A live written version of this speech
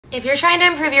If you're trying to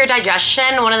improve your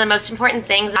digestion, one of the most important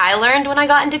things I learned when I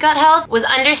got into gut health was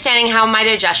understanding how my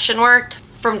digestion worked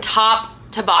from top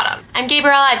to bottom. I'm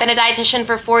Gabrielle. I've been a dietitian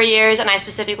for 4 years, and I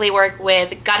specifically work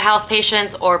with gut health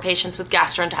patients or patients with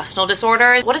gastrointestinal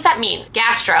disorders. What does that mean?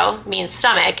 Gastro means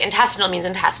stomach, intestinal means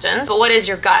intestines, but what is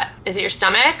your gut? Is it your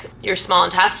stomach, your small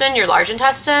intestine, your large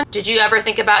intestine? Did you ever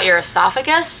think about your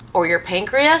esophagus or your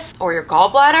pancreas or your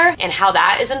gallbladder and how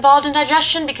that is involved in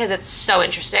digestion? Because it's so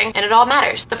interesting and it all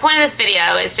matters. The point of this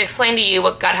video is to explain to you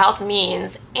what gut health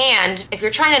means, and if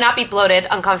you're trying to not be bloated,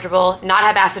 uncomfortable, not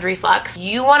have acid reflux,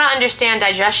 you want to understand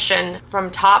digestion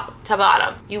from top to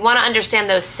bottom. You want to understand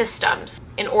those systems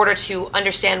in order to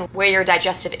understand where your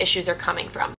digestive issues are coming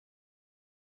from.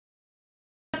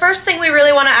 The first thing we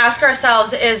really want to ask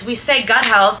ourselves is, we say gut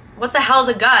health, what the hell is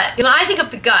a gut? When I think of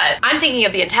the gut, I'm thinking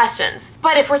of the intestines.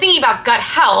 But if we're thinking about gut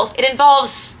health, it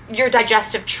involves your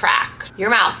digestive tract, your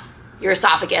mouth, your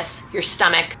esophagus, your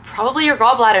stomach, probably your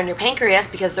gallbladder and your pancreas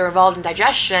because they're involved in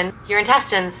digestion, your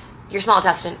intestines, your small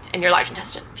intestine, and your large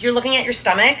intestine. If you're looking at your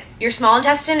stomach, your small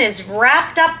intestine is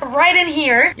wrapped up right in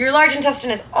here. Your large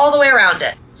intestine is all the way around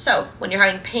it. So when you're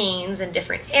having pains in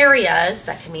different areas,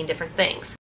 that can mean different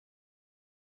things.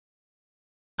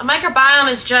 A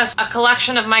microbiome is just a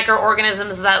collection of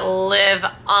microorganisms that live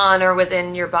on or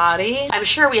within your body. I'm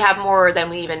sure we have more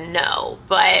than we even know,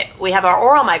 but we have our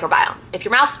oral microbiome. If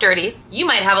your mouth's dirty, you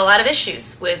might have a lot of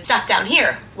issues with stuff down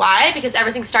here. Why? Because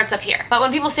everything starts up here. But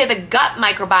when people say the gut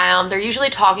microbiome, they're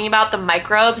usually talking about the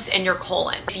microbes in your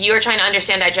colon. If you are trying to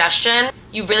understand digestion,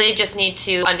 you really just need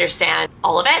to understand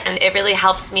all of it, and it really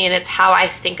helps me, and it's how I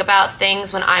think about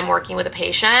things when I'm working with a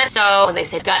patient. So when they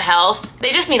say gut health,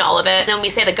 they just mean all of it. Then when we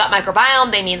say the gut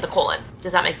microbiome, they mean the colon.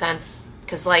 Does that make sense?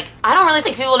 Because I don't really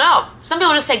think people know. Some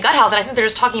people just say gut health, and I think they're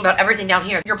just talking about everything down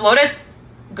here. You're bloated?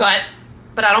 Gut.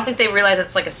 But I don't think they realize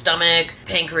it's like a stomach,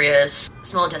 pancreas,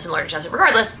 small intestine, large intestine.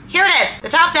 Regardless, here it is, the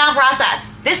top-down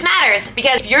process. This matters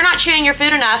because if you're not chewing your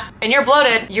food enough and you're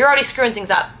bloated, you're already screwing things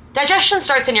up. Digestion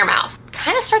starts in your mouth.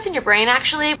 Kind of starts in your brain,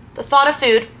 actually. The thought of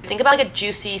food. Think about like a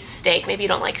juicy steak. Maybe you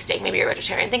don't like steak. Maybe you're a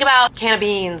vegetarian. Think about a can of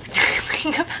beans.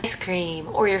 Think about ice cream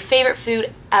or your favorite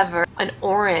food ever. An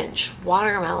orange,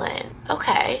 watermelon.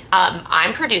 Okay.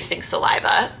 I'm producing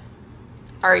saliva.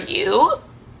 Are you?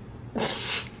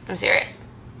 I'm serious.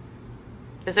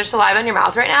 Is there saliva in your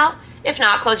mouth right now? If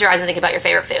not, close your eyes and think about your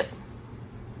favorite food.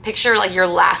 Picture like your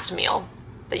last meal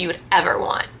that you would ever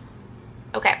want.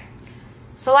 Okay.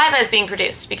 Saliva is being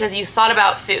produced because you thought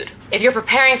about food. If you're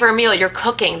preparing for a meal, you're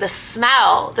cooking, the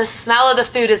smell of the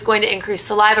food is going to increase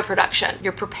saliva production.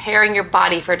 You're preparing your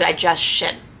body for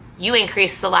digestion. You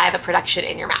increase saliva production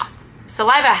in your mouth.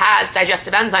 Saliva has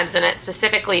digestive enzymes in it,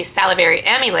 specifically salivary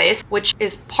amylase, which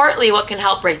is partly what can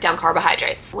help break down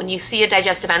carbohydrates. When you see a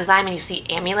digestive enzyme and you see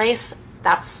amylase,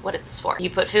 that's what it's for. You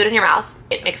put food in your mouth,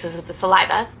 it mixes with the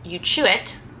saliva, you chew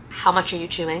it. How much are you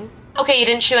chewing? Okay, you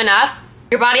didn't chew enough.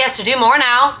 Your body has to do more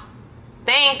now.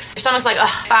 Thanks. Your stomach's like,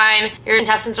 ugh, fine. Your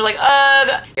intestines are like,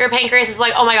 ugh. Your pancreas is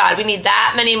like, oh my God, we need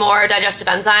that many more digestive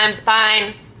enzymes.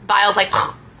 Fine. Bile's like,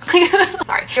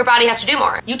 sorry. Your body has to do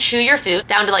more. You chew your food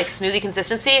down to like smoothie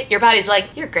consistency. Your body's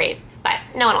like, you're great, but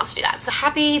no one wants to do that. So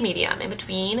happy medium in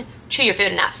between. Chew your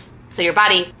food enough so your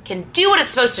body can do what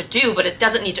it's supposed to do, but it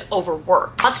doesn't need to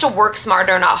overwork. It wants to work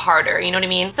smarter, not harder. You know what I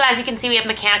mean? So as you can see, we have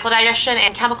mechanical digestion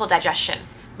and chemical digestion.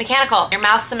 Mechanical, your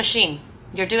mouth's a machine.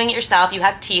 You're doing it yourself, you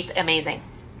have teeth, amazing.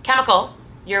 Chemical,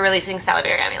 you're releasing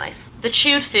salivary amylase. The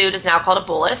chewed food is now called a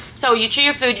bolus. So you chew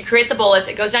your food, you create the bolus,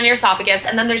 it goes down your esophagus,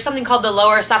 and then there's something called the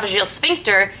lower esophageal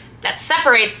sphincter that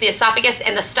separates the esophagus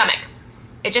and the stomach.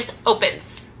 It just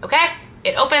opens, okay?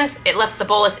 It opens, it lets the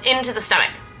bolus into the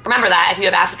stomach. Remember that if you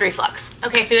have acid reflux.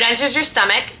 Okay, food enters your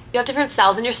stomach. You have different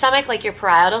cells in your stomach, like your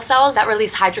parietal cells that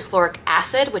release hydrochloric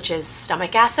acid, which is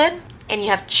stomach acid. And you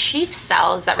have chief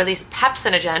cells that release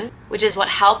pepsinogen, which is what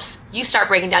helps you start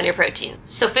breaking down your protein.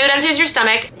 So food enters your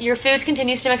stomach, your food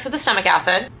continues to mix with the stomach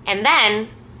acid, and then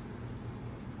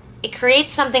it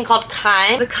creates something called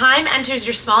chyme. The chyme enters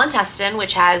your small intestine,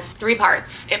 which has 3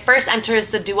 parts. It first enters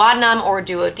the duodenum or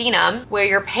duodenum, where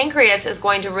your pancreas is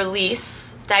going to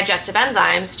release digestive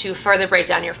enzymes to further break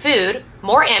down your food,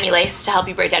 more amylase to help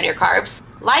you break down your carbs,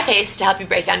 lipase to help you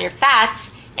break down your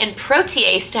fats, and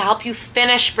protease to help you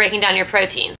finish breaking down your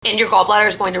protein. And your gallbladder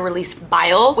is going to release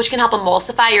bile, which can help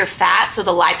emulsify your fat so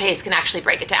the lipase can actually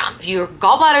break it down. If your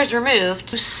gallbladder is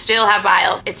removed, you still have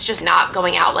bile. It's just not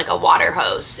going out like a water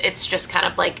hose. It's just kind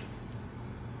of like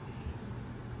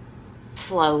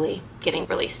slowly. getting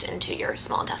released into your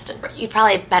small intestine. You'd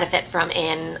probably benefit from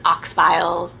an ox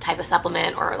bile type of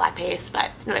supplement or lactase,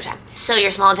 but another time. So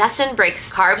your small intestine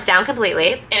breaks carbs down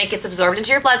completely and it gets absorbed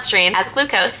into your bloodstream as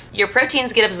glucose. Your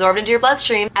proteins get absorbed into your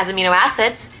bloodstream as amino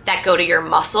acids that go to your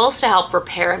muscles to help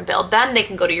repair and build them. They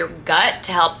can go to your gut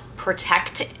to help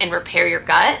protect and repair your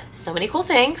gut. So many cool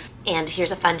things. And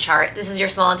here's a fun chart. This is your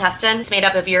small intestine. It's made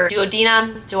up of your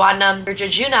duodenum, duodenum, your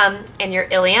jejunum, and your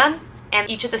ileum. And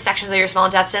each of the sections of your small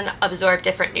intestine absorb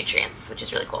different nutrients, which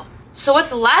is really cool. So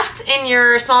what's left in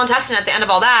your small intestine at the end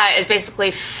of all that is basically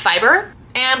fiber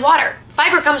and water.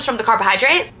 Fiber comes from the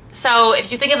carbohydrate. So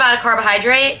if you think about a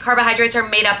carbohydrate, carbohydrates are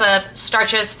made up of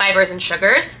starches, fibers, and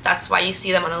sugars. That's why you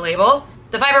see them on the label.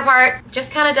 The fiber part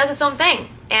just kind of does its own thing,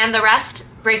 and the rest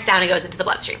breaks down and goes into the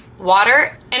bloodstream.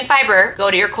 Water and fiber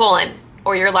go to your colon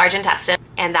or your large intestine,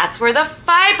 and that's where the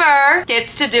fiber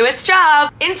gets to do its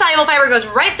job. Insoluble fiber goes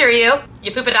right through you.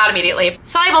 You poop it out immediately.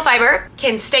 Soluble fiber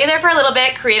can stay there for a little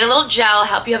bit, create a little gel,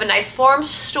 help you have a nice formed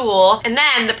stool, and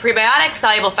then the prebiotic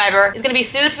soluble fiber is gonna be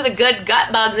food for the good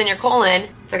gut bugs in your colon.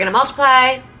 They're gonna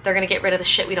multiply, they're gonna get rid of the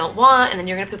shit we don't want, and then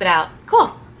you're gonna poop it out.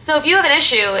 Cool. So if you have an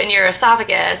issue in your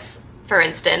esophagus, for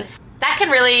instance, that can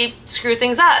really screw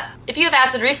things up. If you have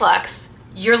acid reflux,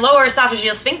 your lower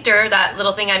esophageal sphincter, that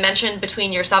little thing I mentioned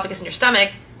between your esophagus and your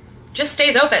stomach, just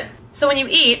stays open. So when you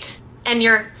eat and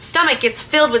your stomach gets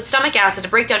filled with stomach acid to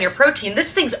break down your protein,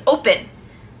 this thing's open.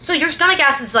 So your stomach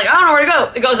acid's like, I don't know where to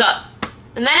go. It goes up.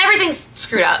 And then everything's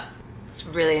screwed up. It's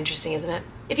really interesting, isn't it?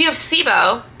 If you have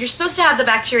SIBO, you're supposed to have the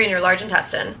bacteria in your large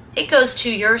intestine. It goes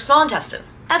to your small intestine.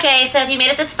 Okay, so if you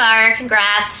made it this far,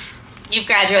 congrats. You've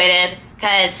graduated.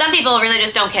 Because some people really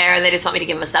just don't care and they just want me to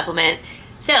give them a supplement.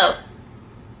 So,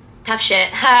 tough shit.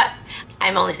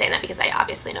 I'm only saying that because I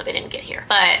obviously know they didn't get here.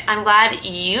 But I'm glad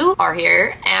you are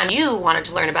here and you wanted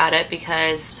to learn about it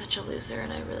because I'm such a loser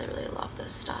and I really, really love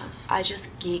this stuff. I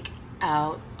just geek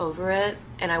out over it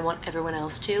and I want everyone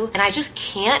else to. And I just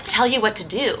can't tell you what to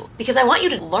do because I want you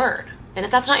to learn. And if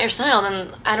that's not your style,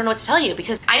 then I don't know what to tell you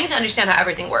because I need to understand how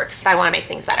everything works if I want to make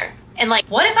things better. And like,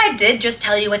 what if I did just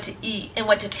tell you what to eat and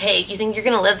what to take? You think you're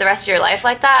gonna live the rest of your life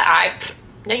like that?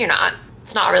 No, you're not.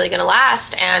 It's not really gonna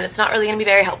last and it's not really gonna be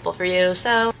very helpful for you.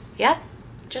 So, yeah,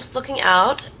 just looking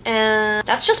out. And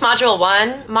that's just module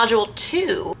 1. Module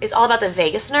 2 is all about the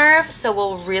vagus nerve. So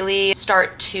we'll really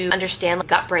start to understand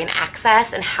gut-brain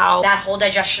axis and how that whole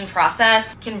digestion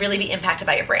process can really be impacted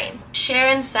by your brain. Share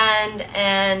and send,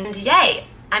 and yay,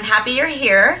 I'm happy you're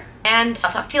here and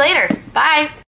I'll talk to you later. Bye.